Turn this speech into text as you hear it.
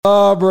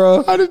Oh,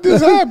 bro. How did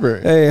this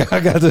happen? Hey, I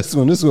got this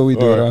one. This is what we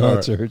do All at right, our all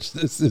right. church.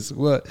 This is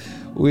what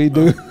we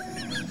do.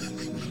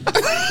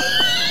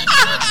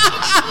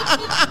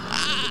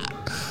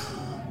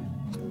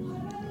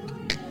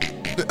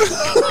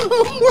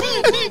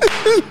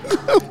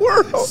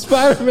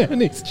 Spider-Man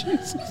needs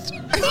Jesus.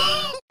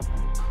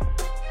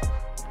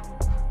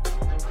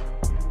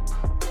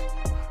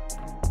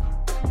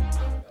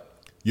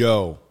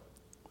 Yo,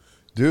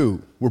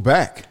 dude, we're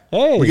back.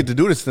 Hey. We get to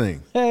do this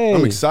thing. Hey.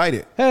 I'm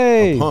excited.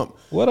 Hey. I'm pumped.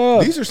 What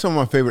up? These are some of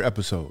my favorite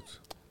episodes.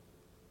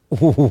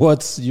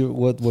 What's your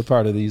what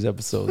part of these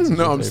episodes? is No,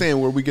 your I'm favorite? saying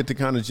where we get to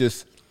kind of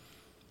just,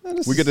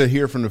 we get to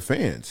hear from the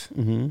fans.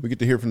 We get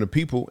to hear from the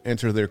people,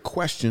 answer their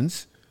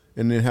questions,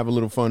 and then have a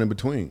little fun in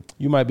between.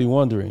 You might be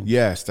wondering.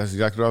 Yes, that's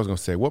exactly what I was going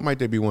to say. What might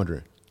they be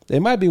wondering? They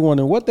might be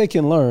wondering what they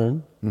can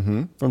learn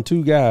from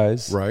two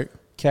guys Right?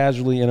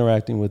 casually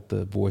interacting with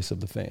the voice of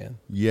the fan.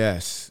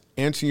 Yes.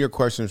 Answering your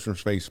questions from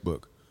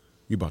Facebook.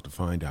 You're about to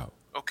find out.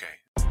 Okay.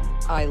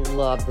 I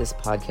love this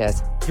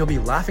podcast. You'll be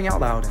laughing out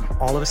loud, and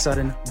all of a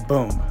sudden,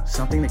 boom,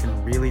 something that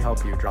can really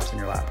help you drops in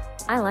your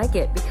lap. I like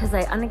it because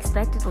I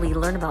unexpectedly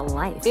learn about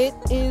life. It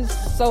is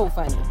so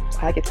funny.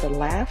 I get to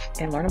laugh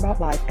and learn about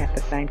life at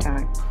the same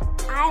time.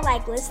 I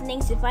like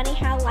listening to Funny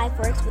How Life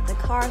Works with the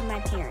car of my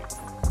parents.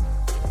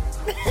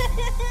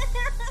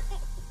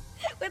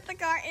 With the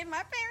car in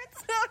my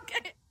parents.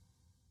 Okay.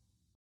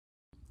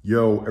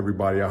 Yo,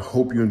 everybody, I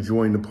hope you're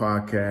enjoying the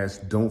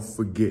podcast. Don't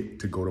forget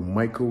to go to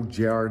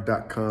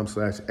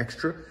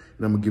michaeljr.com/extra,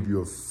 and I'm going to give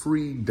you a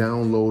free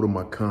download of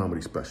my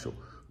comedy special,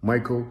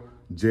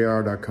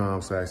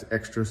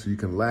 michaeljr.com/extra, so you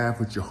can laugh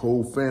with your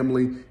whole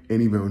family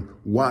and even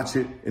watch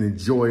it and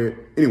enjoy it.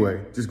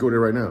 Anyway, just go there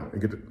right now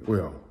and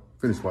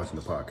finish watching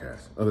the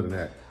podcast. Other than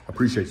that, I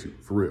appreciate you.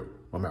 For real.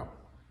 I'm out.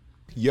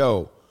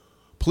 Yo,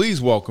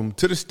 please welcome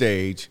to the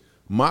stage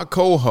my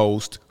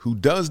co-host who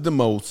does the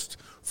most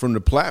from the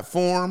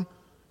platform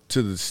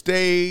to the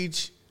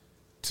stage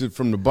to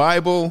from the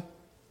Bible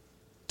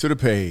to the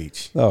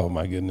page. Oh,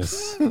 my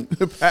goodness.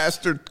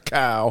 Pastor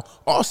Cal,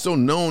 also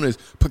known as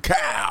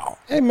Pacal.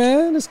 Hey,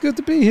 man, it's good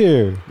to be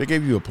here. They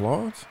gave you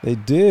applause? They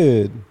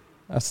did.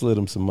 I slid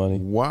them some money.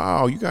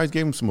 Wow, you guys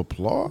gave him some I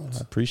applause?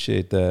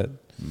 appreciate that.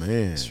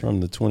 Man. It's from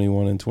the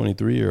 21 and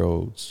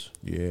 23-year-olds.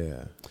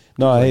 Yeah.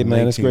 No, hey,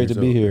 man, it's 19 great to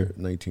years be old. here.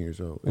 19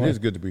 years old. It Right. is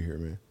good to be here,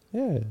 man.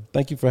 Yeah,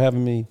 thank you for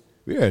having me.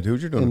 Yeah, dude,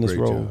 you're doing In a this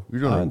great role. job.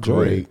 You're doing I a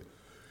enjoy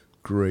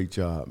great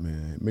job,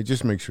 man.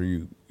 Just make sure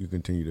you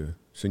continue to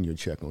send your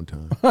check on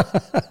time.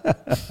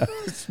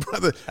 His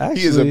brother,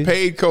 he is a Actually-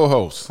 paid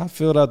co-host. I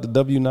filled out the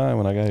W-9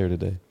 when I got here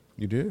today.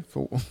 You did?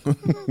 For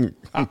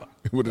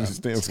what does it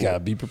stand Just for? got to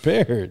be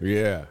prepared.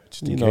 Yeah,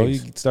 just in You know,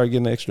 case. you start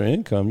getting extra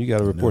income, you got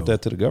to report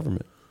that to the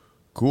government.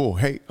 Cool.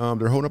 Hey,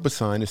 they're holding up a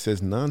sign that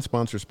says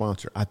non-sponsor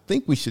sponsor. I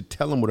think we should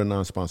tell them what a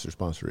non-sponsor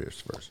sponsor is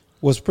first.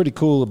 What's pretty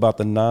cool about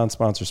the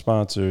non-sponsor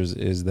sponsors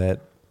is that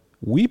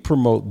we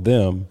promote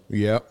them,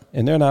 Yep.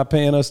 and they're not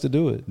paying us to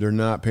do it. They're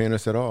not paying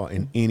us at all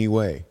in any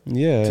way.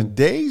 Yeah.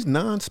 Today's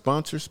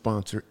non-sponsor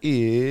sponsor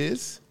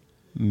is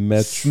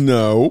Metro.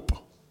 Nope.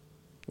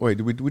 Wait,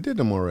 we did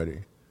them already.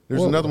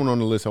 There's What? another one on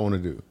the list I want to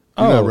do.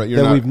 That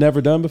we've never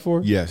done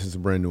before? Yes, it's a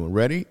brand new one.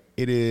 Ready?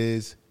 It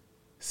is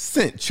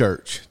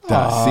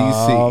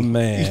SentChurch.cc. Oh,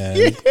 man.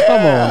 Yeah.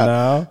 Come on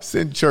now.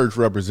 Sent Church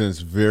represents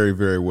very,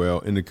 very well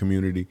in the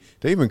community.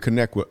 They even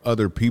connect with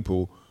other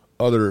people,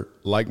 other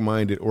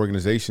like-minded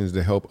organizations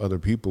to help other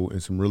people in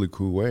some really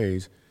cool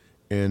ways.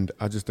 And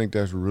I just think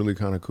that's really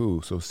kind of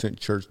cool. So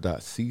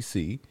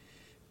SentChurch.cc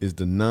is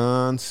the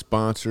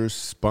non-sponsor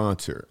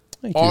sponsor.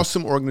 Thank you.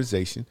 Awesome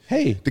organization.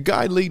 Hey. The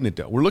guy leading it,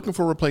 though. We're looking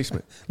for a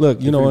replacement.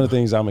 Look, you know one of the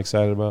things I'm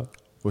excited about?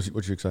 What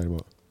you excited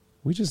about?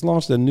 We just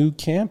launched a new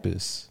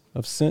campus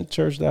of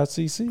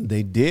SentChurch.cc.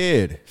 They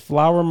did.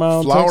 Flower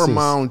Mound, Flower Texas.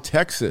 Mound,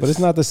 Texas. But it's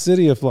not the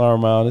city of Flower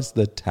Mound. It's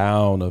the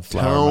town of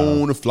Flower Mound.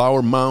 Town of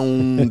Flower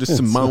Mound, the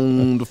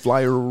Simone, the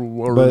flyer.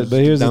 But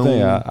here's the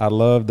thing. I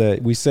love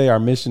that we say our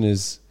mission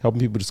is helping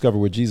people discover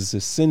where Jesus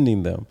is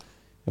sending them.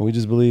 And we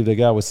just believe that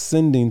God was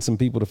sending some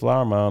people to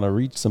Flower Mound to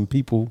reach some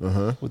people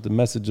with the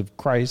message of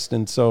Christ.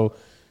 And so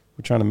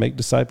we're trying to make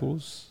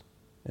disciples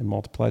and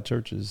multiply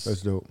churches.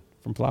 That's dope.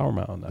 From Flower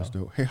Mound now. That's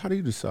dope. Hey, how do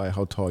you decide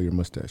how tall your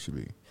mustache should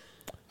be?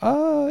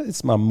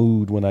 It's my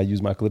mood when I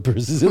use my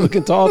clippers. Is it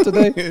looking tall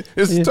today?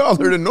 It's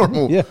taller than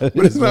normal, Yeah, but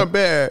it it's is, not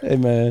man. bad. Hey,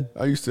 man.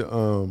 I used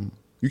to,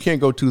 you can't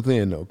go too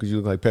thin, though, because you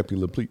look like Pepe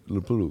Le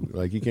Pew.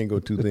 Like, you can't go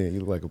too thin. You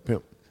look like a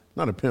pimp.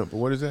 Not a pimp, but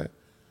what is that?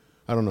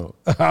 I don't know.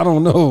 I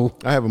don't know.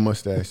 I have a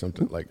mustache,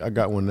 something. Like, I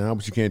got one now,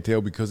 but you can't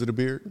tell because of the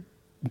beard.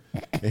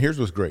 And here's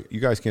what's great. You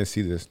guys can't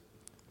see this,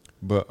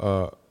 but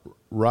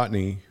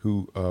Rodney,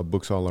 who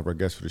books all of our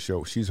guests for the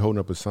show, she's holding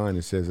up a sign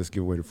that says, let's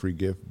give away the free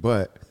gift,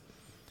 but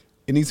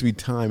it needs to be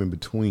time in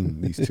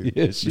betwing these two.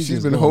 Yeah, But she's she's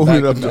just been going holding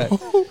it back up to the back.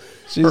 whole.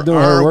 She's doing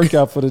her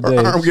workout for the day.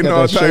 Her arm She's getting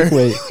got all that shake tired.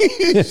 weight.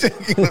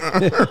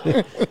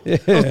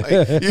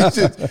 Like, you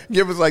should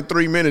give us like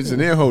 3 minutes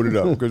and then hold it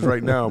up, because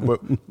right now, but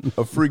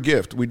a free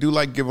gift. We do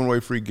like giving away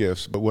free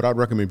gifts, but what I'd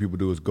recommend people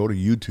do is go to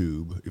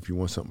YouTube if you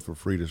want something for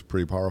free that's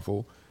pretty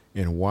powerful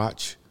and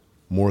watch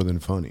More Than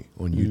Funny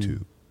on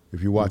YouTube.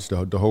 If you watch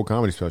the whole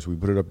comedy special, we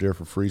put it up there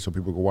for free so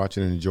people can watch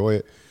it and enjoy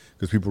it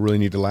because people really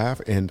need to laugh,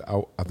 and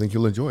I think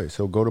you'll enjoy it.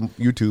 So go to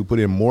YouTube, put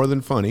in More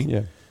Than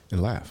Funny,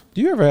 and laugh.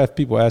 Do you ever have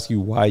people ask you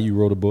why you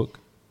wrote a book?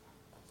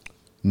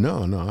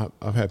 No.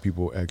 I've had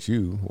people ask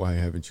you, why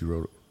haven't you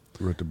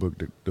wrote the book,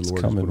 The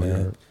Lord coming, Has Put on Your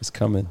man. Heart? It's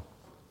coming.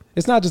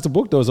 It's not just a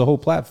book, though. It's a whole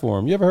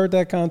platform. You ever heard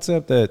that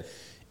concept that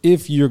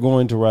if you're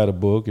going to write a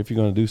book, if you're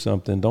going to do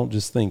something, don't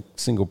just think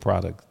single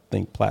product,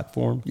 think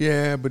platform?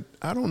 Yeah, but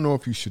I don't know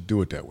if you should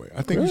do it that way.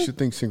 I think Really? you should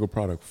think single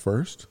product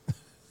first,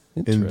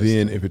 and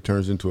then if it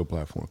turns into a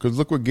platform. Because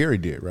look what Gary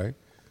did, right?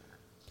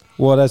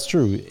 Well, that's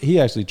true. He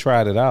actually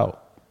tried it out.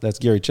 That's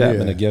Gary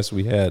Chapman, Yeah. a guest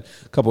we had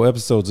a couple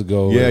episodes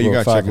ago. Yeah, that you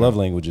wrote got 5 Love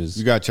Languages.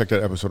 You got to check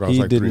that episode out. He It was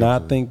like did 3 not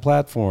episodes. think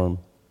platform.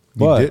 He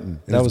But didn't. And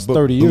that his was book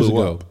 30 years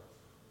blew ago. up.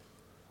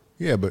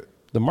 Yeah, but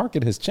The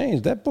market has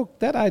changed. That book,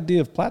 that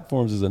idea of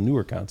platforms is a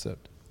newer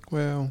concept.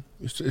 well,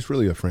 it's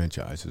really a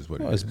franchise, is what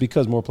Well, it it's is.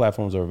 because more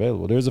platforms are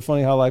available. There's a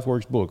Funny How Life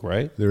Works book,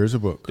 right? There is a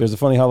book. There's a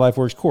Funny How Life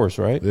Works course,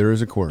 right? There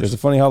is a course. There's a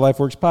Funny How Life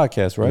Works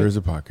podcast, right? There is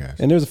a podcast.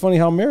 And there's a Funny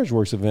How Marriage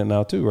Works event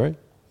now too, right?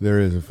 There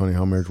is a Funny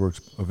How Marriage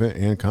Works event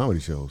and comedy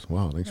shows.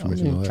 Wow, thanks for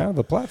mentioning all that. Kind of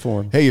a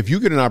platform. Hey, if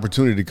you get an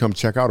opportunity to come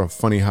check out a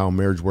Funny How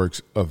Marriage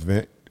Works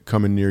event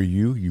coming near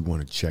you, you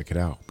want to check it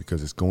out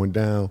because it's going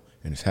down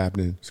and it's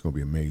happening. It's going to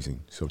be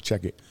amazing. So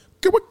check it.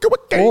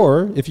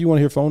 Or if you want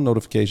to hear phone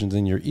notifications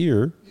in your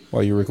ear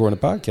while you're recording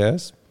a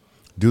podcast,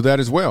 do that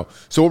as well.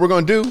 So what we're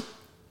going to do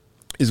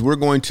is we're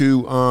going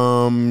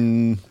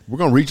to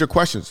read your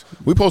questions.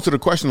 We posted a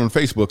question on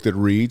Facebook that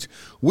reads,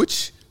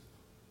 what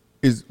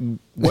is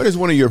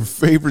one of your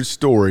favorite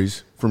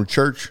stories from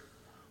church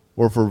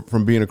or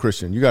from being a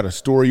Christian? You got a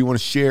story you want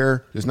to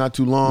share that's not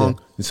too long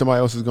and somebody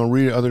else is going to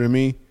read it other than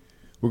me?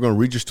 We're going to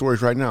read your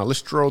stories right now. Let's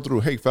stroll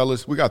through. Hey,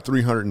 fellas, we got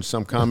 300 and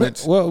some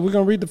comments. well, we're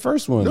going to read the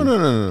first one.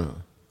 No.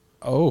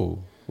 Oh,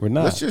 we're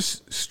not. Let's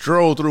just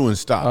stroll through and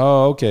stop.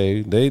 Oh,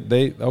 okay. They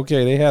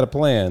had a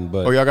plan,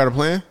 but Oh, y'all got a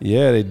plan?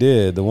 yeah, they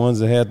did. The ones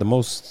that had the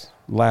most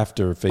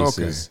laughter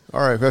faces. Okay.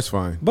 All right, that's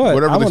fine. But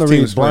Whatever I this want to read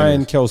team's plan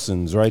Brian is.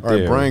 Kelson's right All right,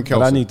 there. Brian But I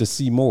Kelson. need to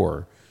see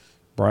more.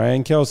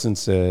 Brian Kelson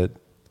said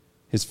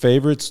his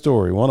favorite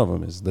story, one of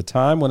them, is the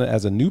time when,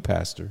 as a new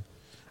pastor,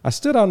 I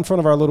stood out in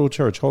front of our little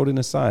church holding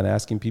a sign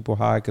asking people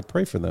how I could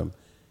pray for them.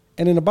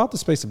 And in about the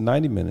space of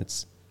 90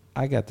 minutes,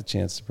 I got the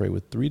chance to pray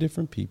with 3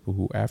 different people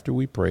who, after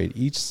we prayed,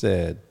 each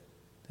said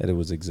that it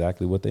was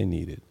exactly what they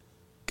needed.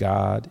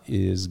 God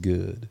is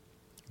good.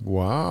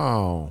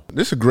 Wow.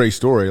 This is a great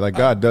story. Like,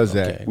 God does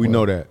that. Okay, we well,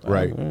 know that,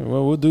 right?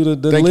 Well, we'll do the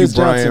Thank you, Liz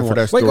Brian, Johnson for one.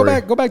 that Wait,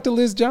 story. go back to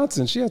Liz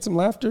Johnson. She had some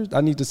laughter.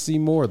 I need to see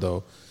more,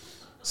 though.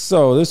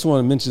 So this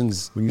one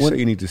mentions... When you say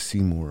you need to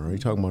see more, are you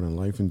talking about in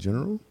life in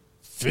general?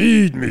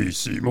 Feed me,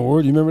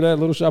 Seymour. Do you remember that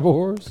Little Shop of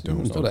Horrors? Don't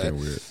You know start that. that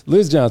weird.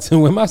 Liz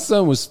Johnson, when my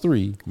son was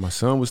 3, My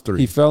son was 3.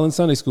 he fell in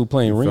Sunday school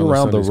playing Ring fell in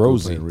Around the Sunday school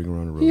Rosie. playing Ring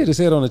Around the He had Rosie. his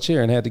head on a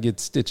chair and had to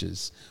get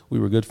stitches. We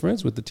were good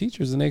friends with the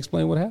teachers, and they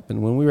explained what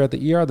happened. When we were at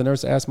the ER, the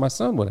nurse asked my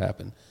son what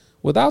happened.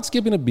 Without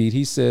skipping a beat,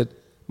 he said,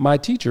 "My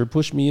teacher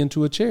pushed me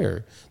into a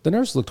chair." The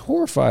nurse looked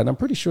horrified, and I'm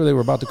pretty sure they were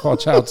about to call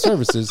child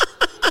services.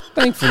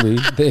 Thankfully,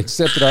 they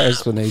accepted our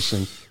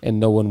explanation, and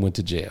no one went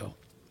to jail.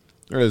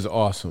 That is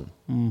awesome.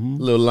 Mm-hmm.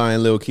 Little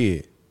lying little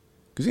kid.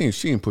 Because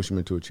she didn't push him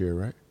into a chair,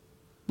 right?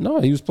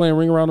 No, he was playing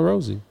Ring Around the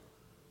Rosie.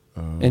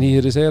 And he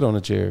hit his head on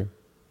a chair.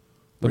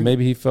 But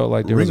maybe he felt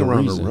like there Ring was a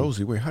Around reason. the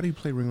Rosie. Wait, how do you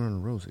play Ring Around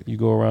the Rosie? You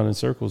go around in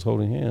circles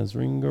holding hands.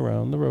 Ring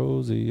around the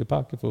Rosie, a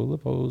pocket full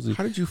of posies.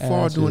 How did you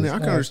fall doing that? I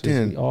can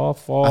understand. We all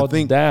fall I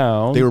think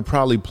down. They were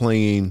probably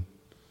playing,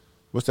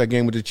 what's that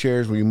game with the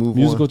chairs where you move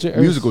Musical on? chairs.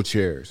 Musical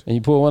chairs. and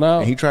you pull one out.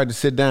 And he tried to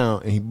sit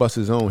down and he bust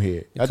his own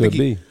head.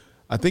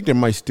 I think there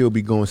might still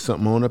be going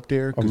something on up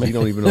there because he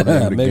don't even know the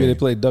name of the Maybe game. they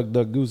played Duck,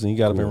 Duck, Goose, and he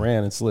got up and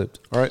ran and slipped.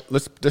 All right,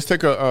 let's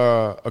take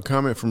a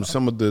comment from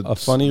some of the A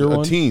funnier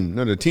one? team.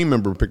 No, the team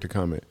member picked a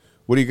comment.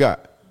 What do you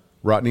got,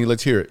 Rodney?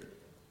 Let's hear it.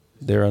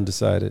 They're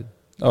undecided.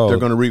 Oh, They're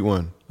going to read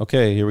one.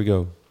 okay. Here we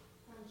go.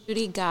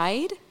 Judy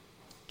Guide.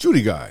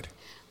 Judy Guide.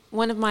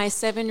 One of my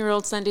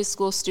 7-year-old Sunday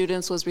school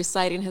students was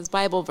reciting his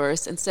Bible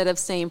verse. Instead of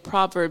saying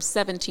Proverbs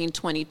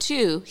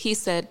 17:22, he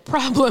said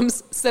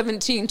Problems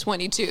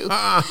 17:22.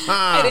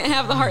 I didn't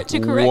have the heart to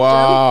correct him.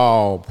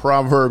 Wow,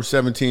 Proverbs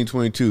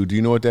 17:22. Do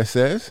you know what that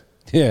says?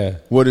 Yeah,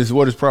 What is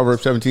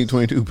Proverbs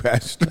 17:22,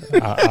 Pastor?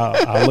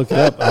 I'll look it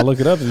up. I'll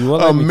look it up if you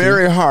want. A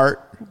merry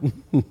heart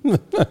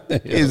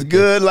is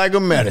good like a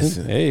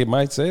medicine. Hey, it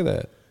might say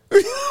that.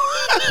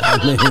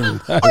 What do you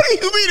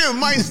mean it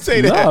might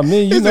say that? No, I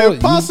mean, is it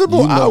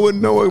possible? you know- I would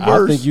know a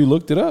verse. I think you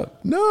looked it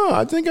up. No,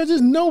 I think I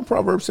just know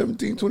Proverbs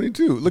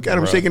 17:22. Look at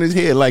him shaking his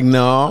head like,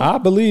 no. I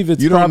believe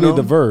it's You don't probably know?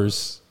 the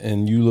verse,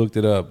 and you looked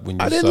it up when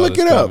you I saw didn't look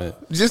this it comment.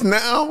 up just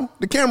now.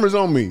 The camera's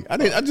on me.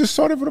 I just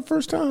saw it for the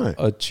first time.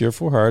 A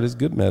cheerful heart is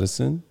good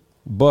medicine,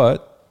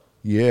 but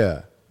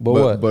Yeah, But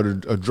what? But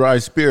a dry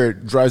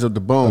spirit dries up the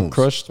a bones.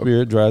 crushed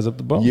spirit dries up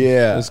the bone.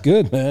 Yeah. It's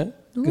good, man.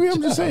 Well,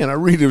 I'm just saying. I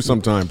read it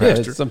sometime, Yeah,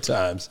 Pastor.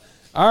 sometimes.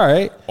 All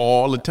right.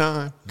 All the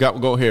time.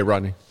 Go ahead,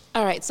 Rodney.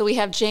 All right, so we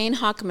have Jane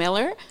Hawk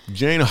Miller.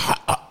 Jane.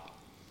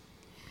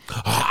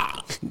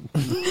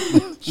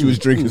 She was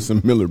drinking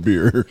some Miller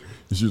beer.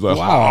 She was like,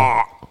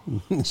 Wow.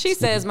 She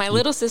says, my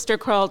little sister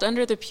crawled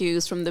under the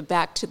pews from the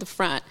back to the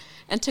front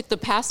and took the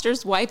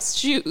pastor's wife's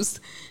shoes.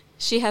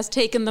 She has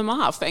taken them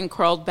off and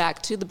crawled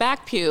back to the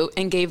back pew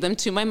and gave them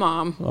to my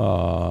mom.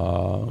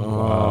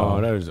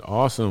 Oh, that is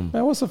awesome.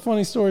 Man, what's a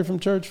funny story from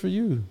church for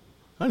you?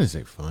 I didn't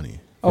say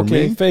funny. For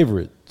Okay, me,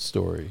 favorite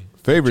story.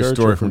 favorite Church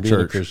story or from being a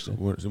church. Christian?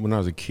 When I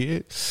was a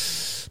kid,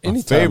 my Anytime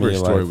in favorite your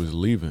story life. was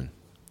leaving.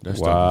 That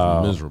stuff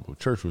Wow. was miserable.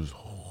 Church was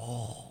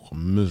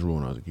miserable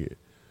when I was a kid.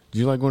 Did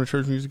you like going to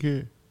church when you was a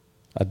kid?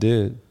 I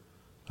did.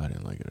 I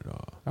didn't like it at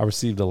all. I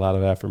received a lot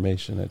of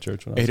affirmation at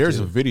church when I was Hey, there's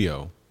a a kid.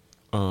 video.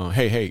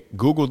 Hey,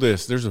 Google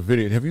this. There's a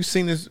video. Have you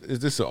seen this? Is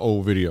this an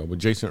old video with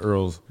Jason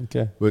Earls?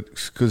 Okay. But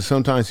because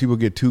sometimes people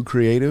get too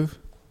creative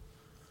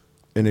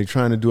and they're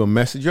trying to do a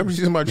message. You ever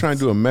see somebody trying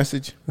to do a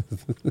message?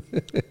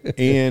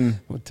 And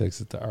I'm going to text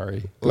it to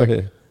Ari. Go Like-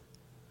 ahead.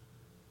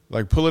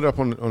 like pull it up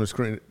on the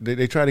screen.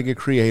 They try to get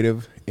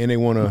creative and they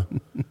want to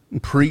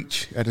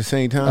preach at the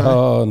same time.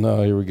 Oh,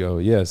 no, here we go.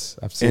 Yes,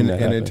 I've seen that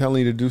And they're happen.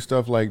 telling you to do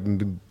stuff like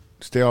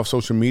stay off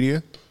social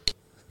media.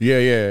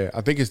 Yeah.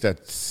 I think it's that.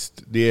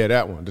 Yeah,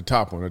 that one. The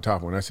top one.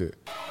 That's it.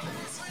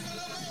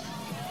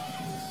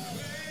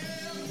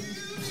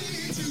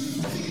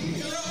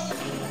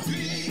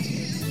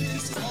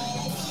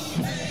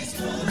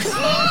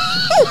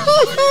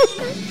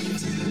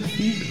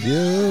 Keep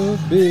your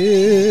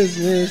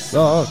business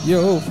off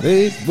your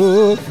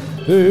Facebook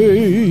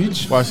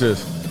page. Watch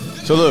this.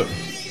 So look.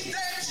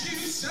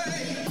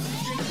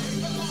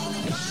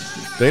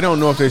 They don't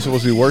know if they're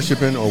supposed to be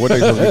worshiping or what they're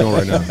supposed to be doing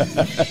right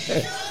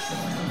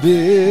now.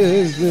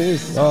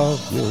 Business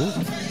off your...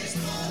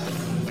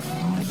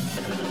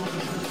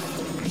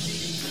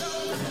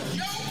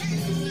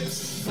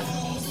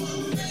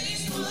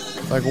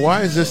 Like,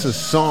 why is this a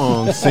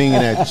song singing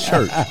at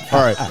church? All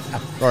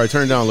right,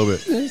 turn it down a little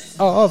bit.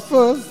 Off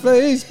of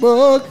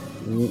Facebook.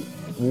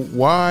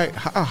 Why?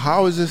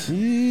 How is this?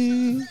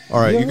 All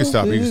right, you can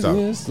stop.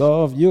 Business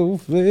off your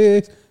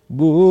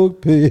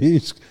Facebook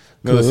page.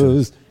 Now listen.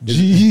 Because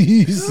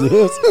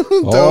Jesus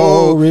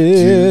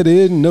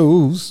already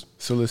knows.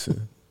 So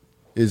listen,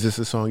 is this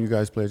a song you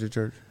guys play at your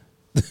church?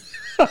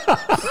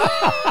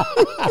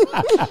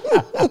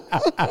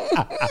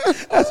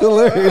 That's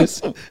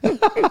hilarious.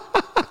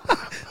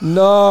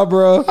 Nah,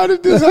 bro. How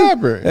did this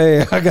happen?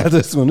 Hey, I got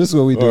this one. This is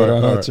what we do All at right,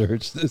 our all right.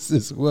 church. This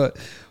is what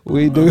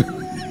we do.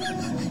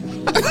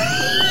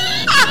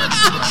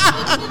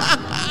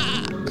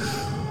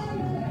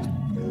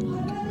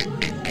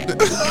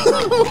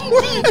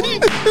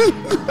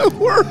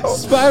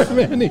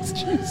 Spider-Man needs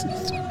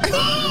Jesus.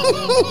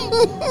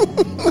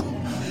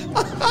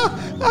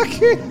 I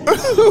can't.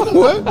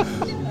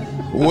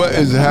 What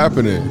is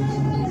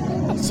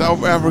happening?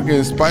 South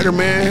African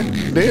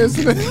Spider-Man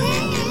dancing?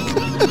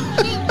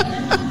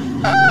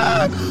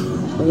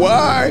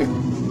 Why?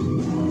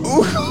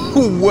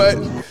 What?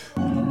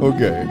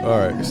 Okay, all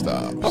right,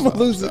 stop. I'm gonna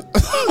lose it.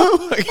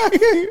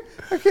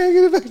 I can't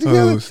get it back together.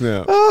 Oh,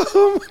 snap.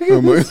 Oh my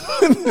Oh, my goodness.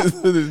 goodness,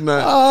 this is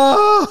not.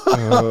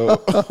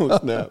 Oh,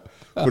 snap.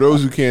 For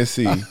those who can't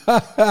see,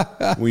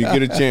 when you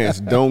get a chance,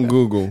 don't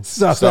Google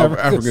South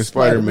African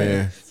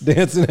Spider-Man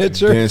dancing at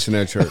church. dancing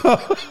at church.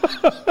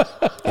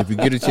 If you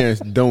get a chance,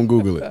 don't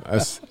Google it.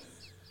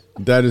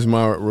 That is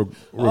my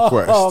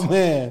request. Oh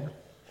man.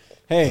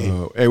 Hey,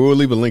 Hey, we'll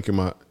leave a link in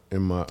my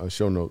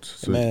show notes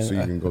so man, you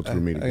can go to the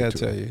meeting. I gotta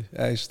tell you,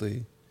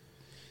 actually.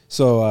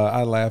 So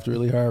I laughed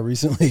really hard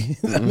recently.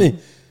 I mean,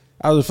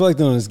 I was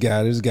reflecting on this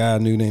guy. There's a guy I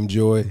knew named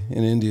Joy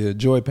in India.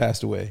 Joy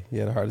passed away. He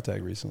had a heart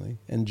attack recently.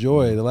 And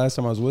Joy, the last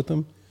time I was with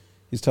him,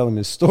 he's telling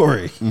me a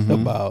story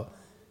about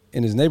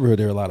in his neighborhood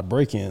there are a lot of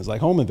break-ins, like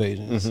home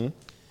invasions. But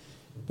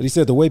he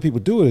said the way people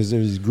do it is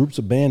there's these groups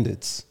of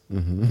bandits,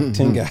 10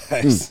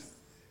 guys.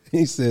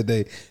 He said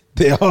they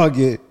all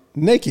get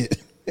naked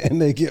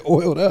and they get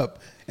oiled up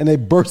and they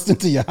burst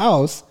into your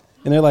house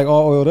and they're like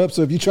all oiled up.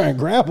 So if you try and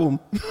grab them,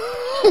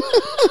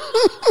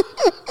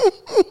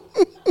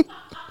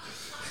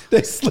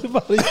 they slip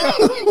out of your house.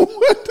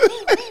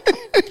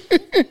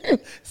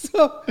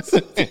 What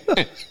the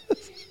heck?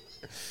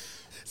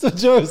 So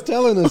Joe was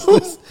telling us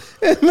this.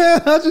 And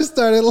man, I just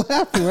started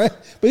laughing, right?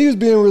 But he was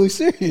being really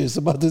serious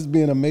about this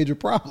being a major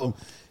problem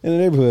in the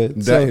neighborhood.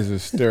 That is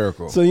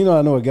hysterical. So, you know,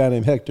 I know a guy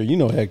named Hector. You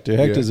know Hector.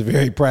 Hector's a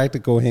very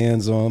practical,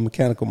 hands-on,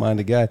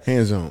 mechanical-minded guy.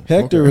 Hands-on.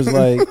 Hector Okay. was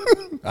like,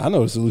 I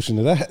know the solution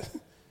to that.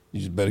 You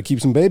just better keep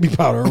some baby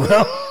powder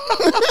around.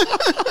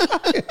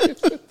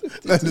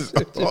 That is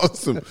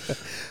awesome.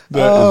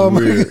 That is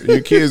weird.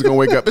 Your kid's gonna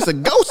wake up. It's a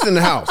ghost in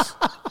the house.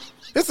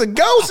 It's a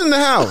ghost in the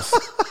house.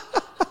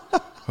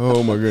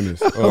 Oh my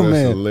goodness. Oh,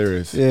 that's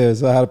hilarious. Yeah,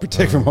 so how to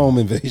protect from home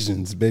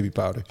invasions, baby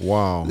powder.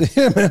 Wow.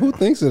 Yeah, man, who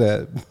thinks of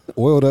that?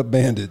 Oiled up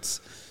bandits.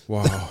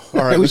 Wow.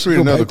 All right, We let's should read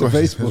go another back to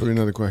question. Facebook. Let's read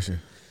another question.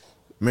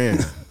 Man,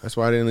 that's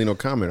why I didn't leave no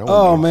comment. I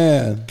Oh, wanted to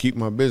man. keep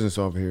my business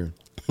off here.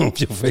 On your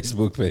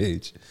Facebook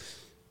page.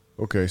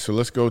 Okay, so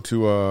let's go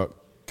to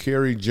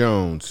Carrie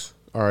Jones.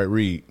 All right,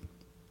 read.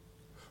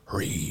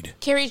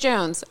 Carrie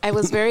Jones, I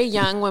was very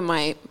young when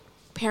my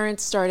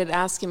parents started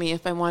asking me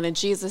if I wanted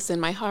Jesus in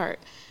my heart.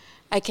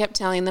 I kept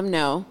telling them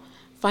no.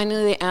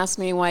 Finally, they asked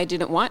me why I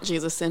didn't want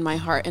Jesus in my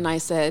heart, and I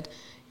said,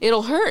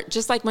 it'll hurt,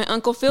 just like my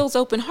Uncle Phil's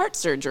open heart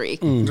surgery.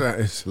 That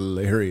is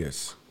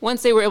hilarious.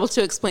 Once they were able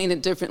to explain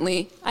it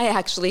differently, I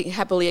actually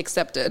happily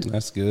accepted.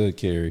 That's good,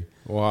 Carrie.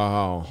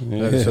 Wow.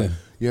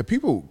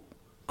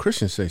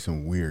 Christians say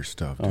some weird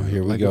stuff. Dude. Oh,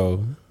 here we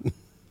go.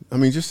 I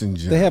mean, just in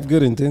general. They have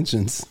good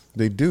intentions.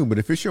 They do, but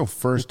if it's your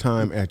first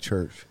time at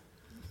church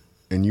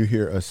and you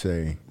hear us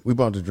say, we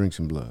about to drink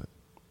some blood.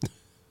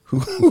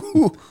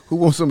 Who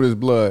wants some of this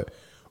blood?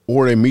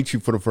 Or they meet you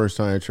for the first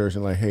time at church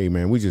and like, hey,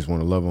 man, we just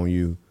want to love on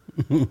you.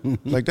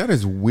 Like, that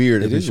is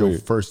weird if it's your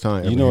first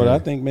time. You know what I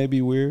think may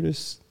be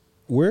weirdest?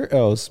 Where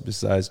else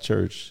besides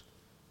church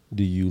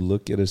do you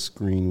look at a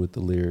screen with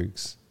the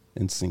lyrics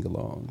and sing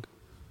along?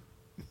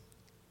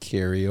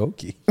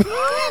 Karaoke.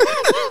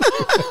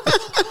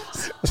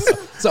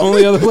 It's the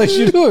only other place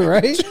you do it,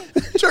 right?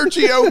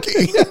 Churchioke.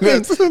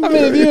 I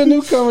mean, if you're a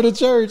newcomer to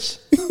church,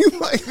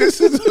 like,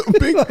 this is a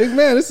big, like,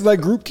 man, this is like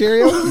group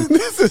karaoke.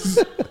 This is,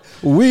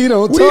 we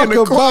don't talk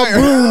about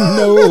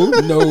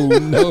Bruno.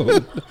 No.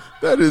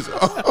 That is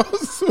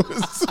awesome.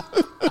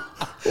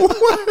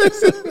 What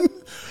is it?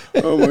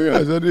 Oh my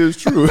gosh, that is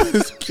true.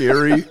 It's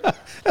Carrie.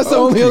 That's the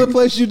only other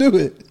place you do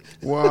it.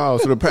 Wow.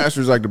 So the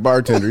pastor's like the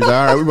bartender. He's like,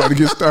 all right, we're about to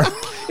get started.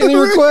 Any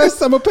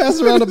requests? I'm going to pass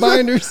around the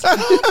binders.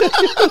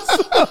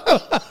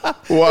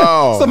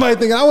 Wow. Somebody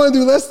thinking, I want to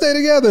do Let's Stay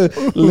Together.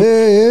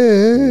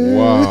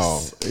 Wow.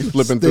 He's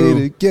flipping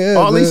through. Together.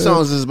 All these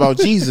songs is about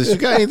Jesus. You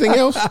got anything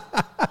else?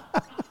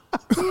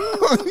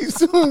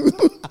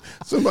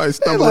 Somebody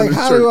stumbled like, in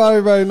how church. do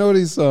everybody know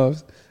these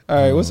songs? All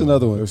right, what's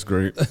another one? That's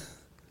great.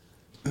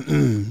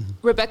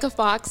 Rebecca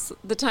Fox,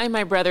 the time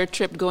my brother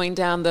tripped going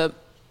down the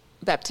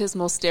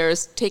baptismal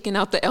stairs, taking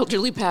out the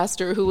elderly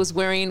pastor who was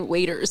wearing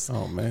waders.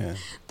 Oh, man.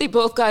 They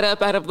both got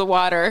up out of the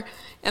water,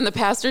 and the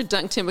pastor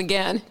dunked him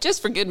again,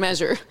 just for good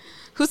measure.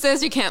 Who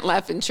says you can't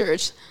laugh in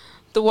church?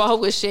 The wall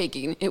was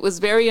shaking. It was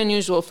very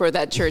unusual for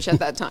that church at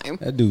that time.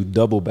 That dude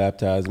double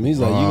baptized him. He's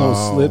like, you going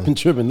to slip and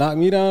trip and knock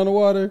me down in the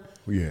water?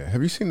 Yeah.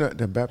 Have you seen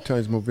that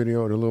baptismal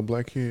video of the little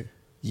black kid?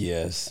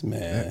 Yes, man.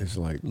 That is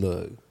like,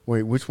 look.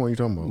 Wait, which one are you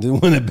talking about? The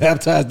one that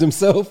baptized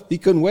himself. He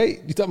couldn't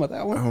wait. You talking about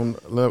that one?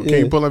 Can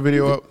you pull that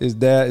video up? His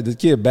dad, the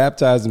kid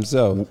baptized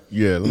himself.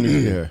 Yeah, let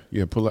me.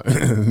 Yeah, pull up.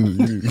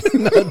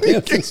 Not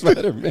dancing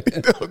Spider-Man.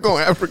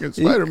 Going African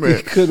Spider-Man.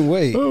 He couldn't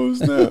wait. Oh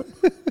snap!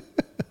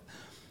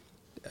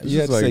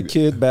 You had to say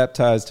kid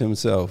baptized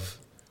himself.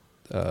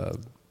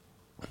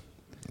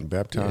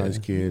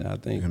 Baptized kid, I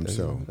think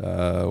himself.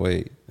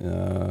 Wait,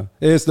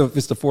 it's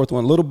the fourth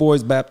one. Little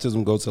boy's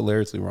baptism goes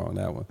hilariously wrong.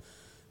 That one.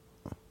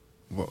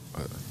 Well,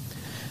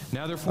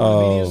 now therefore,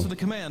 obedience to the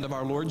command of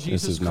our Lord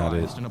Jesus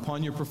Christ, and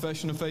upon your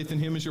profession of faith in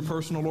Him as your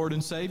personal Lord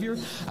and Savior,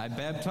 I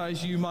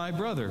baptize you, my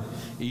brother,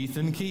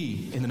 Ethan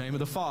Key, in the name of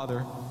the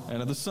Father, and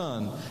of the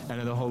Son, and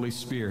of the Holy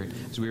Spirit,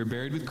 as we are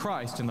buried with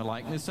Christ in the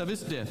likeness of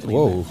His death.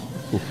 Lean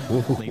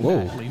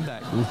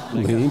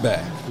back.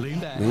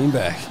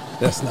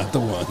 That's not the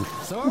one.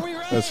 So are we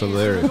ready? That's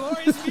hilarious. For the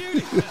glorious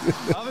beauty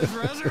of His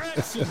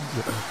resurrection.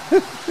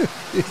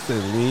 He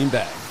said,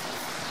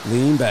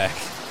 lean back.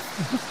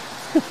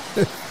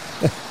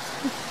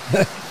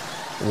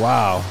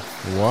 Wow.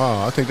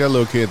 I think that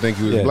little kid think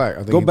he was black. I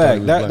think go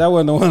back. That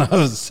wasn't the one I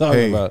was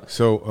talking about.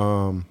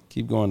 So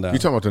keep going down. You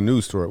talking about the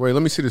news story? Wait,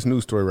 let me see this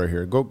news story right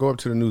here. Go up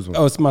to the news one.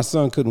 Oh, it's my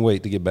son couldn't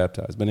wait to get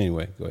baptized. But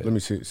anyway, go ahead. Let me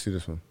see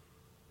this one.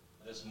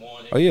 This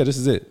morning. Oh yeah, this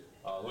is it.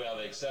 We have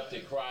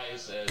accepted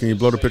Christ as Can you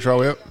blow the picture all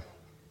the way up?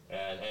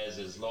 And as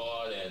His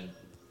Lord, and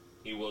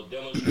He will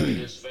demonstrate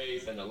His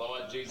faith in the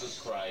Lord Jesus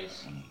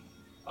Christ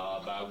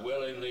by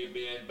willingly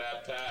being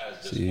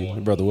baptized this morning.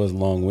 My brother was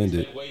long-winded.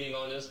 He's been waiting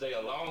on this day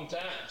a long time.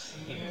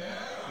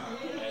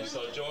 And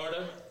so,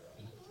 Jordan,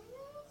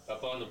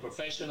 upon the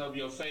profession of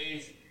your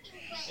faith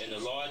in the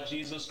Lord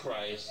Jesus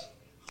Christ,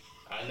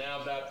 I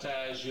now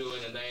baptize you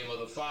in the name of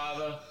the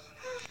Father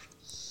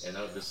and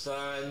of the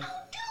Son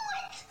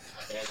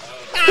and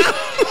of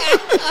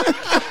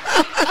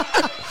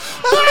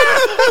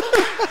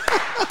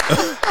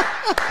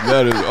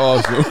That is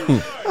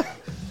awesome.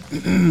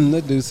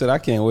 That dude said, I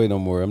can't wait no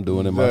more. I'm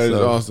doing it myself. That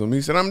is awesome.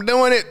 He said, I'm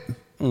doing it.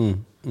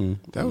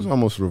 That was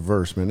almost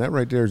reverse, man. That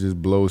right there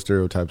just blows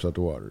stereotypes out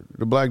the water.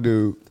 The black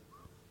dude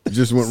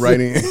just went right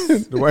in.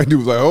 The white dude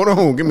was like, hold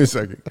on, give me a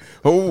second.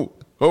 All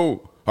right,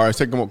 let's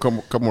take a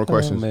couple more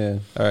questions. Oh, man.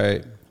 All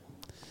right.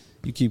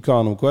 You keep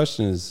calling them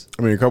questions.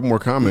 I mean, a couple more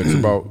comments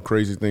about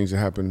crazy things that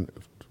happen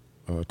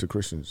to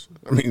Christians.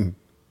 I mean,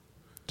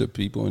 to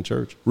people in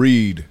church.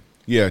 Read.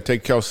 Yeah,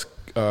 take Kelsey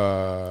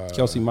Meyer.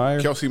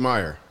 Kelsey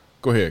Meyer.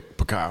 Go ahead,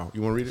 Pakao.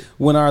 You want to read it?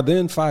 When our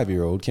then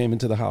 5-year-old came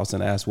into the house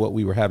and asked what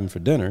we were having for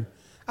dinner,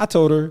 I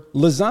told her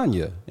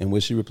lasagna, in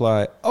which she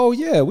replied, oh,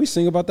 yeah, we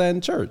sing about that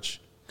in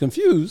church.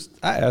 Confused,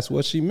 I asked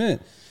what she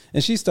meant.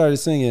 And she started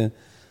singing,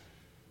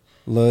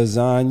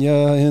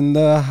 lasagna in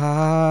the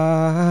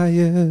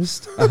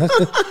highest.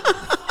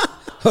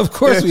 Of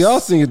course, we all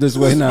sing it this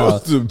way now.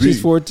 Supposed to be.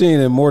 She's 14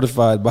 and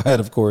mortified by it,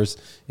 of course.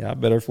 Yeah, I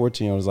bet her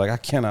 14 was like, I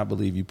cannot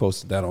believe you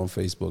posted that on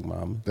Facebook,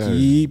 Mom. That is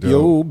Keep dope.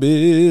 your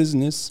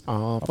business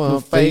Off of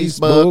of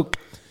Facebook.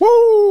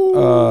 Woo!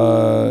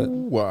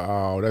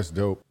 Wow, that's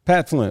dope.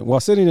 Pat Flint, while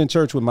sitting in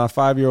church with my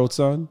 5-year-old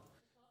son,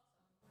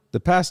 the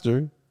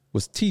pastor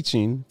was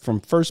teaching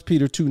from 1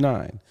 Peter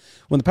 2:9.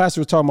 When the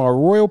pastor was talking about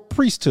royal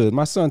priesthood,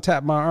 my son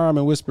tapped my arm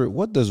and whispered,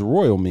 "What does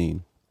royal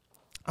mean?"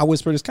 I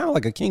whispered, "It's kind of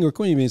like a king or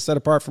queen being set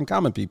apart from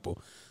common people."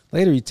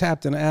 Later, he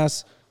tapped and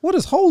asked, "What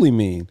does holy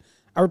mean?"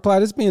 I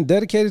replied, "It's being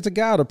dedicated to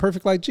God or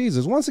perfect like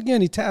Jesus." Once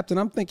again, he tapped, and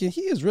I'm thinking,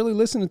 he is really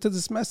listening to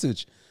this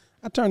message.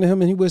 I turned to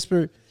him and he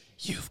whispered,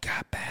 "You've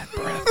got bad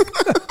breath."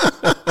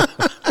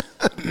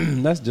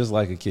 That's just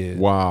like a kid.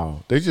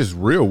 Wow, they just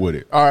real with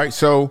it. All right,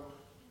 so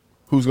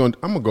who's going?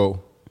 I'm gonna go.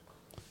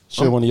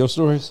 Share one of your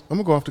stories? I'm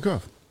gonna go off the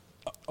cuff.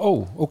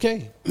 Oh,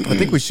 okay. I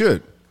think we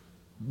should,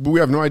 but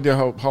we have no idea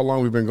how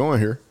long we've been going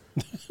here.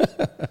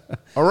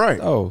 All right.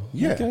 Oh,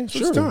 yeah. okay, So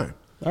sure. it's time.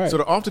 All right. So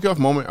the off the cuff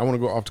moment I want to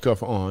go off the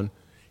cuff on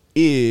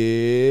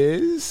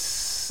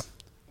is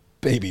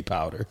Baby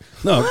powder.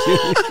 No, I'm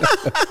kidding.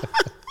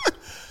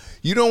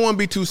 you don't want to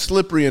be too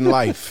slippery in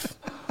life.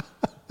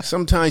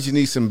 Sometimes you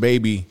need some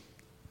baby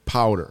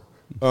powder.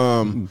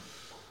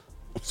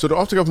 So the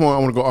off the cuff moment I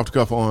want to go off the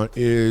cuff on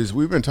is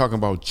we've been talking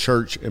about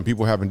church and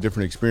people having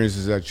different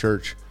experiences at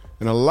church.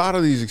 And a lot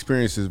of these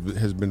experiences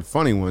has been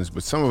funny ones,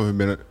 but some of them have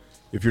been,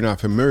 if you're not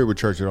familiar with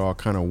church at all,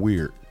 kind of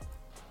weird.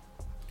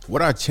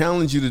 What I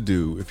challenge you to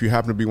do, if you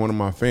happen to be one of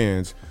my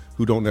fans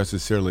who don't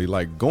necessarily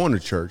like going to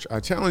church, I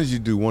challenge you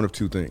to do one of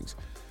two things.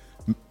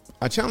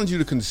 I challenge you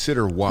to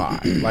consider why.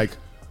 Like,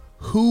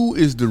 who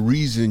is the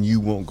reason you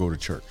won't go to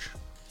church?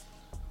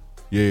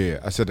 Yeah,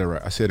 I said that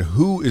right. I said,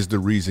 who is the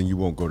reason you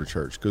won't go to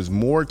church? Because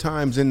more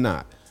times than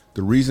not,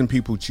 the reason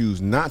people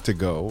choose not to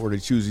go, or they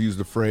choose to use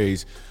the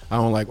phrase, I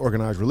don't like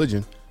organized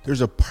religion,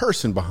 there's a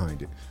person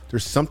behind it.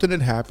 There's something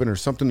that happened or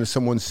something that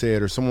someone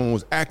said or someone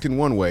was acting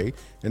one way,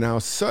 and now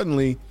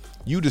suddenly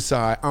you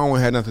decide, I don't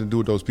want to have nothing to do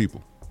with those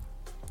people.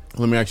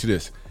 Let me ask you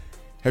this.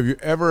 Have you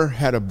ever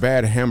had a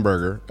bad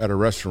hamburger at a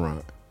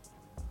restaurant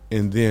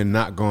and then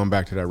not going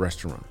back to that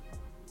restaurant?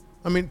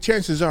 I mean,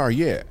 chances are,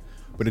 yeah.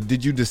 But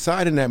did you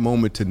decide in that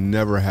moment to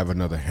never have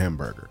another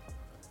hamburger?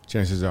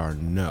 Chances are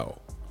no.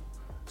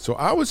 So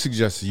I would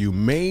suggest to you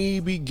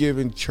maybe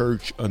giving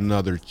church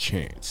another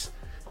chance.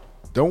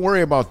 Don't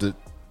worry about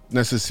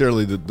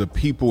necessarily the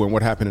people and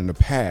what happened in the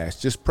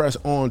past. Just press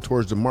on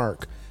towards the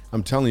mark.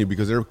 I'm telling you,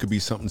 because there could be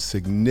something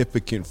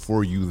significant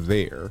for you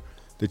there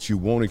that you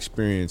won't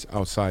experience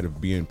outside of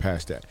being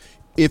past that.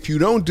 If you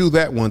don't do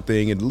that one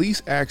thing, at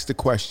least ask the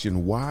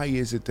question, why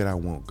is it that I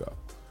won't go?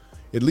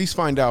 At least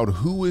find out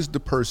who is the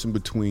person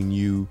between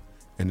you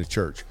and the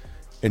church.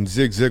 And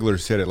Zig Ziglar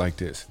said it like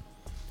this.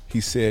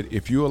 He said,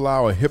 if you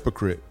allow a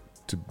hypocrite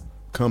to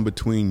come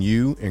between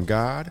you and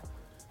God,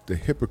 the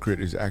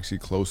hypocrite is actually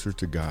closer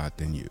to God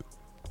than you.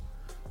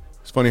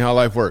 It's funny how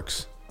life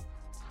works.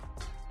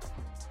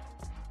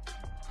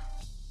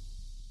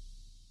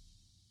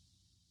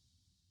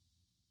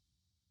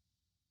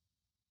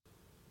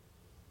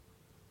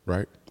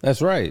 Right?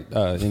 That's right.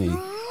 Any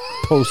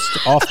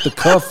post off the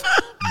cuff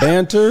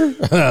banter?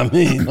 I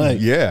mean, like,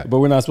 yeah. But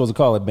we're not supposed to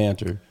call it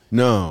banter.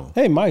 No.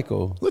 Hey,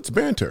 Michael. Let's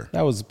banter.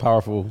 That was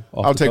powerful.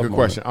 I'll take a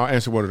question. I'll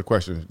answer one of the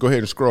questions. Go ahead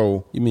and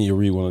scroll. You mean you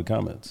read one of the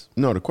comments?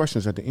 No, the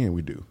questions at the end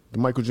we do. The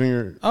Michael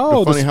Jr.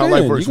 Oh, the funny how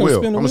life works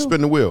wheel. I'm going to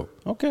spin the wheel.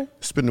 Okay.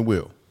 Spin the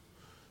wheel.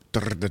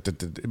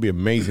 It'd be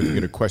amazing to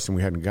get a question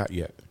we hadn't got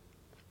yet.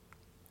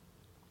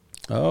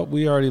 Oh,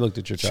 we already looked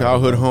at your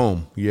childhood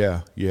home.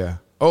 Yeah, yeah.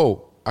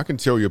 Oh, I can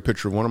tell you a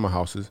picture of one of my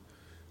houses.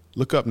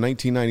 Look up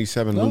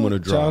 1997 Lumina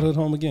Drive. Childhood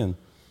home again.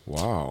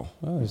 Wow.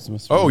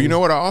 Oh, you know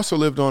what? I also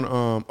lived on,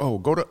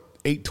 go to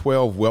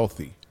 812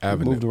 Wealthy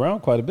Avenue. You moved around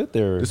quite a bit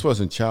there. This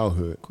wasn't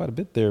childhood. Quite a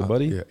bit there,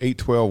 buddy. Yeah,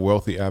 812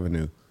 Wealthy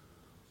Avenue.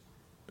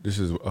 This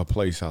is a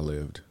place I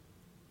lived.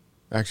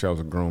 Actually, I was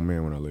a grown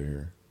man when I lived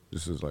here.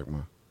 This is like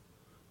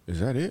is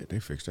that it? They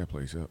fixed that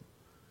place up.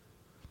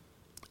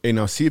 Hey,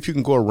 now see if you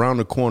can go around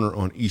the corner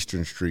on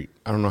Eastern Street.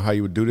 I don't know how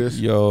you would do this.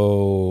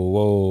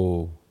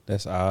 Whoa.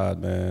 That's odd,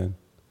 man.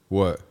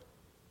 What?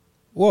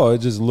 Well, it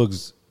just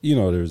looks,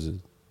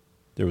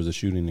 there was a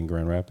shooting in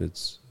Grand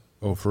Rapids.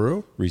 Oh, for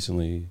real?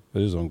 Recently.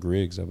 But it was on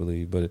Griggs, I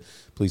believe. But a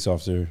police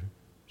officer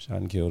shot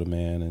and killed a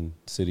man, and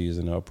the city is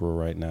in an uproar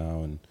right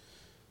now. And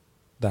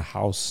the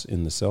house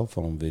in the cell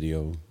phone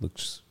video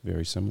looks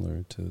very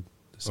similar to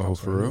this house. Oh,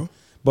 for real?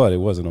 But it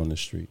wasn't on the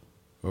street.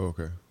 Oh,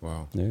 okay.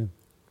 Wow. Yeah.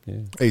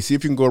 Yeah. Hey, see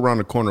if you can go around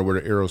the corner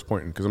where the arrow's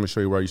pointing, because I'm going to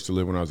show you where I used to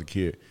live when I was a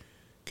kid.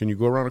 Can you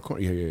go around the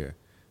corner? Yeah.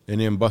 And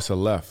then bust a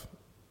left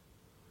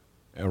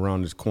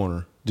around this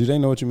corner. Do they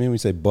know what you mean when you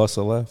say bust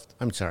a left?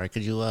 I'm sorry.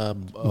 Could you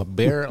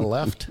bear a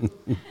left?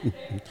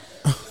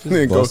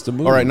 Then go.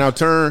 All right, now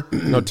turn.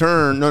 No,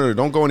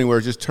 don't go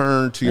anywhere. Just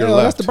turn to your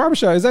left. That's the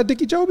barbershop. Is that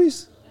Dickie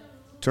Joby's?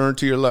 Turn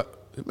to your left.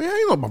 Man, I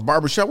ain't know about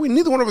barbershop.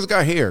 Neither one of us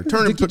got hair.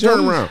 Turn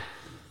around.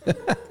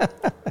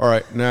 All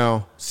right,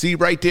 now, see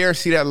right there?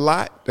 See that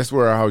lot? That's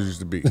where our house used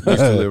to be. We used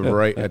to live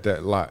right at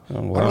that lot.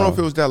 Oh, wow. I don't know if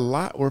it was that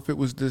lot or if it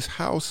was this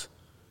house.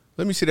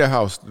 Let me see that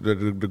house,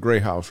 the gray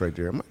house right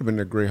there. It might have been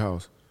that gray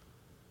house.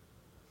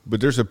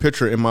 But there's a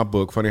picture in my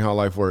book, Funny How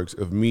Life Works,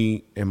 of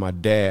me and my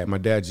dad. My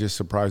dad just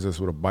surprised us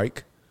with a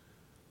bike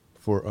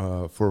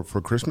for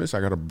Christmas. I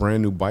got a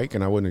brand new bike,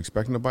 and I wasn't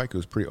expecting a bike. It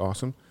was pretty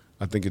awesome.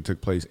 I think it took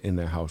place in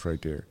that house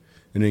right there.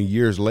 And then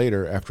years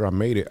later, after I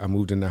made it, I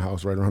moved in the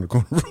house right around the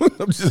corner.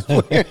 I'm just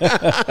playing.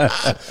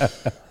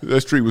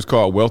 That street was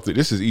called Wealthy.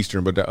 This is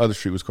Eastern, but that other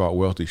street was called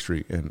Wealthy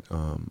Street. And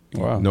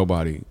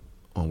nobody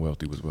on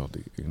Wealthy was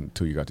wealthy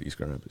until you got to East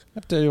Grand Rapids. I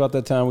have to tell you about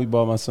that time we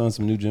bought my son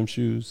some new gym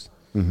shoes.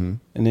 Mm-hmm.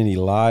 And then he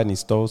lied and he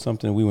stole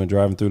something. We went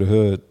driving through the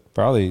hood,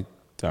 probably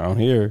down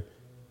here,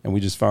 and we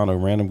just found a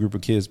random group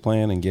of kids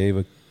playing and gave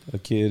a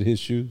kid his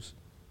shoes.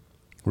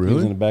 Really? He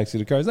was in the backseat of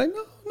the car. He's like,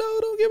 no,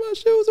 don't give my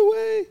shoes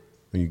away.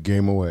 And you gave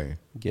them away.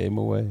 Gave them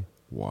away.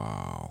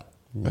 Wow.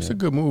 Yeah. That's a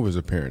good move as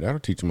a parent. That'll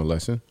teach him a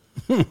lesson.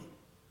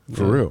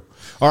 For real.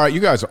 All right, you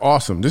guys are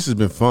awesome. This has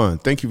been fun.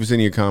 Thank you for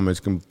sending your comments.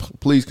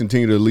 Please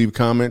continue to leave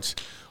comments.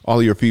 All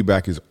of your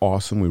feedback is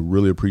awesome. We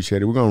really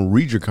appreciate it. We're going to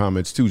read your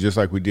comments, too, just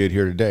like we did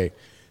here today.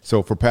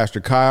 So for Pastor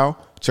Kyle,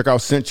 check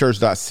out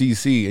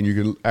sentchurch.cc, and you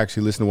can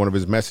actually listen to one of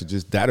his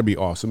messages. That'll be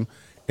awesome.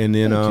 And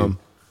then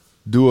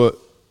go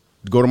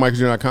to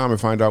michaeljr.com and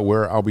find out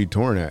where I'll be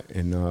touring at,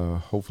 and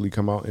hopefully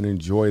come out and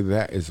enjoy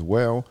that as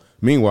well.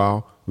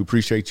 Meanwhile, we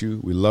appreciate you.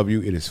 We love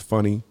you. It is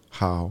funny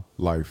how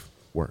life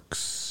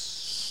works.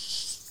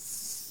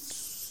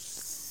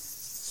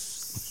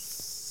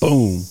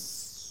 Boom.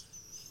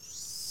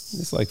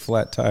 It's like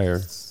flat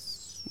tire.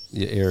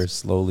 Your air is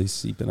slowly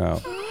seeping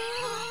out.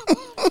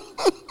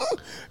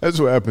 That's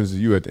what happens to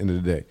you at the end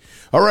of the day.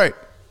 All right.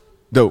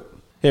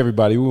 Dope. Hey,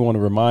 everybody. We want to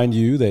remind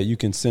you that you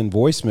can send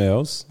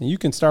voicemails, and you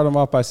can start them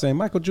off by saying,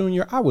 Michael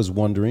Jr., I was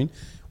wondering.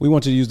 We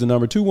want you to use the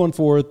number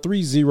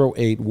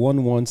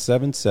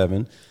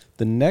 214-308-1177.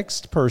 The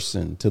next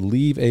person to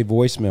leave a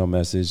voicemail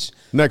message.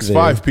 Next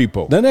 5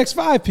 people. The next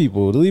 5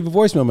 people to leave a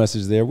voicemail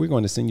message there. We're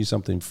going to send you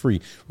something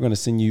free. We're going to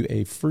send you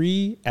a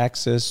free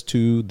access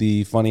to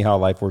the Funny How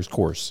Life Works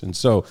course. And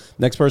so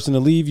next person to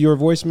leave your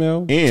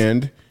voicemail.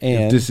 And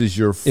if this is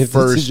your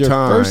first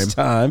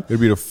time,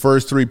 it'll be the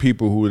first 3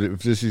 people who,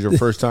 if this is your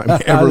first time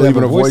ever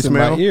leaving a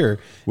voicemail,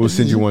 we'll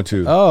send you one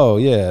too. Oh,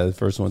 yeah. The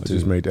first one too.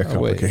 Just made that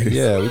complicated.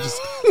 Yeah, we just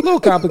a little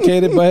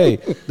complicated, but hey,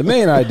 the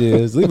main idea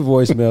is leave a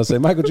voicemail. Say,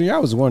 Michael Jr., I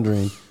was wondering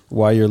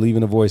why you're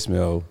leaving a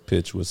voicemail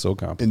pitch was so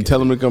complicated. And tell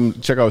them to come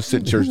check out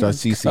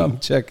sentchurch.cc. Come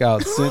check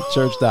out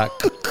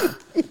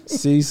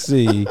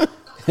sentchurch.cc,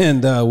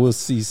 and we'll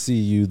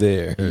CC you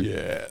there.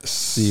 Yes.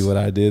 See what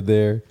I did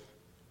there?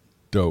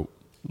 Dope.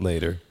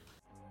 Later.